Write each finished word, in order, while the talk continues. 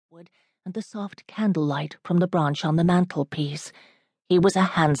forward and the soft candlelight from the branch on the mantelpiece. He was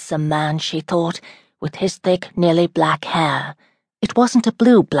a handsome man, she thought, with his thick, nearly black hair. It wasn't a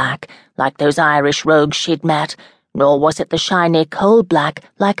blue black, like those Irish rogues she'd met, nor was it the shiny coal black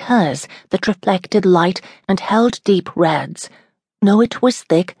like hers that reflected light and held deep reds. No, it was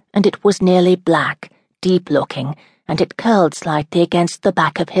thick, and it was nearly black, deep-looking, and it curled slightly against the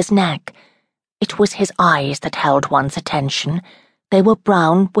back of his neck. It was his eyes that held one's attention. They were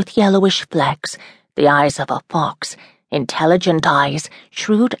brown with yellowish flecks, the eyes of a fox, intelligent eyes,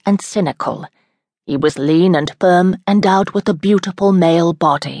 shrewd and cynical. He was lean and firm, endowed with a beautiful male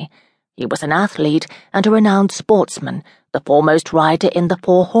body. He was an athlete and a renowned sportsman, the foremost rider in the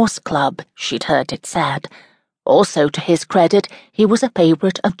 4-horse club, she'd heard it said. Also, to his credit, he was a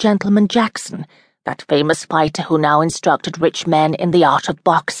favourite of Gentleman Jackson, that famous fighter who now instructed rich men in the art of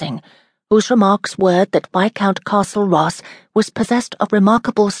boxing, whose remarks were that Viscount Castle Ross was possessed of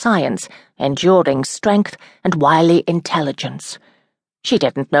remarkable science, enduring strength, and wily intelligence. She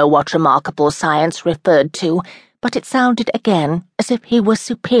didn't know what remarkable science referred to, but it sounded again as if he was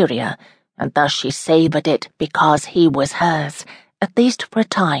superior, and thus she savoured it because he was hers, at least for a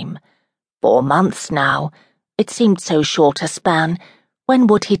time. 4 months now. It seemed so short a span. When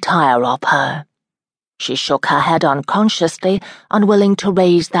would he tire of her? She shook her head unconsciously, unwilling to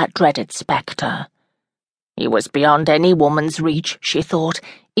raise that dreaded spectre. He was beyond any woman's reach, she thought,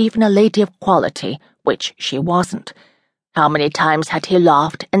 even a lady of quality, which she wasn't. How many times had he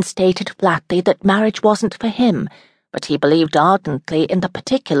laughed and stated flatly that marriage wasn't for him, but he believed ardently in the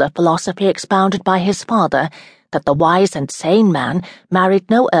particular philosophy expounded by his father, that the wise and sane man married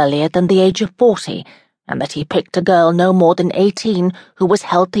no earlier than the age of 40, and that he picked a girl no more than 18 who was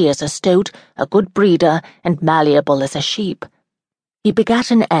healthy as a stoat, a good breeder, and malleable as a sheep. He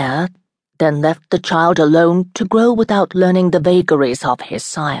begat an heir, then left the child alone to grow without learning the vagaries of his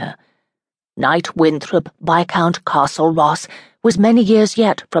sire. Knight Winthrop, Viscount Castle Ross, was many years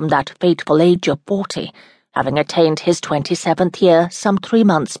yet from that fateful age of 40, having attained his 27th year some 3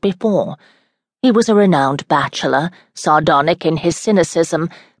 months before. He was a renowned bachelor, sardonic in his cynicism,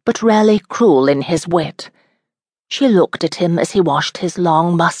 but rarely cruel in his wit. She looked at him as he washed his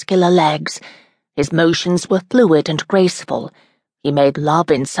long, muscular legs. His motions were fluid and graceful. He made love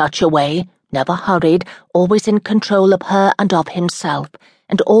in such a way, never hurried, always in control of her and of himself,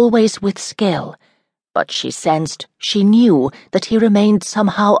 and always with skill. But she sensed, she knew, that he remained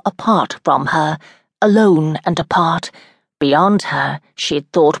somehow apart from her, alone and apart, beyond her,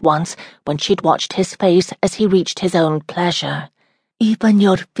 she'd thought once, when she'd watched his face as he reached his own pleasure. "Even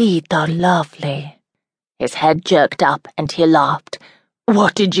your feet are lovely." His head jerked up and he laughed.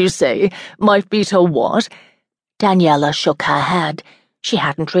 "What did you say? My feet are what?" Daniela shook her head. She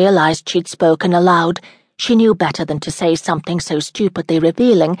hadn't realized she'd spoken aloud. She knew better than to say something so stupidly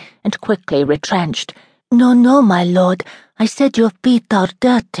revealing, and quickly retrenched. No, my lord. I said your feet are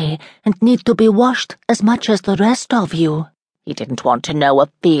dirty and need to be washed as much as the rest of you." He didn't want to know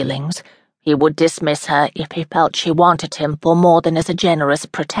of feelings. He would dismiss her if he felt she wanted him for more than as a generous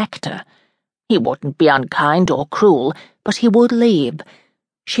protector. He wouldn't be unkind or cruel, but he would leave.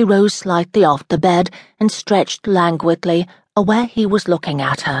 She rose slightly off the bed and stretched languidly, aware he was looking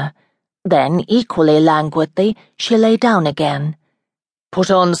at her. Then, equally languidly, she lay down again. "Put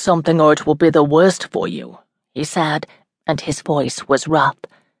on something or it will be the worst for you," he said, and his voice was rough.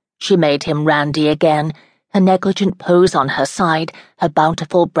 She made him randy again, her negligent pose on her side, her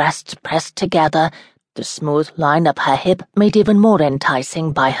bountiful breasts pressed together, the smooth line of her hip made even more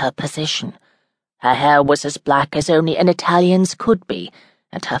enticing by her position. Her hair was as black as only an Italian's could be,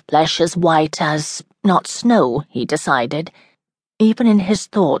 and her flesh as white as, not snow, he decided. Even in his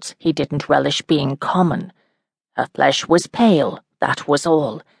thoughts he didn't relish being common. Her flesh was pale, that was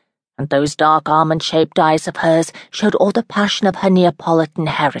all, and those dark almond-shaped eyes of hers showed all the passion of her Neapolitan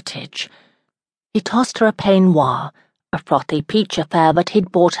heritage. He tossed her a peignoir, a frothy peach affair that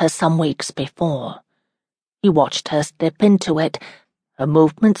he'd bought her some weeks before. He watched her slip into it, her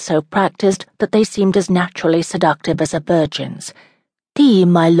movements so practised that they seemed as naturally seductive as a virgin's. "Tea,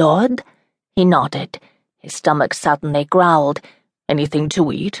 my lord?" He nodded. His stomach suddenly growled. "Anything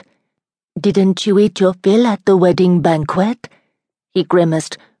to eat?" "Didn't you eat your fill at the wedding banquet?" He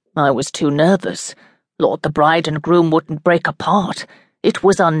grimaced. "I was too nervous. Lord, the bride and groom wouldn't break apart. It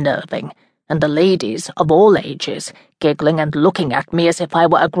was unnerving. And the ladies, of all ages, giggling and looking at me as if I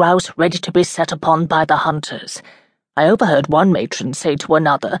were a grouse ready to be set upon by the hunters. I overheard one matron say to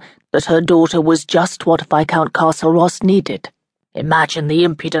another that her daughter was just what Viscount Castle Ross needed. Imagine the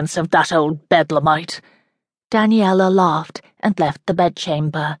impudence of that old bedlamite." Daniela laughed and left the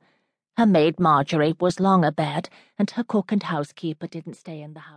bedchamber. Her maid Marjorie was long abed, and her cook and housekeeper didn't stay in the house.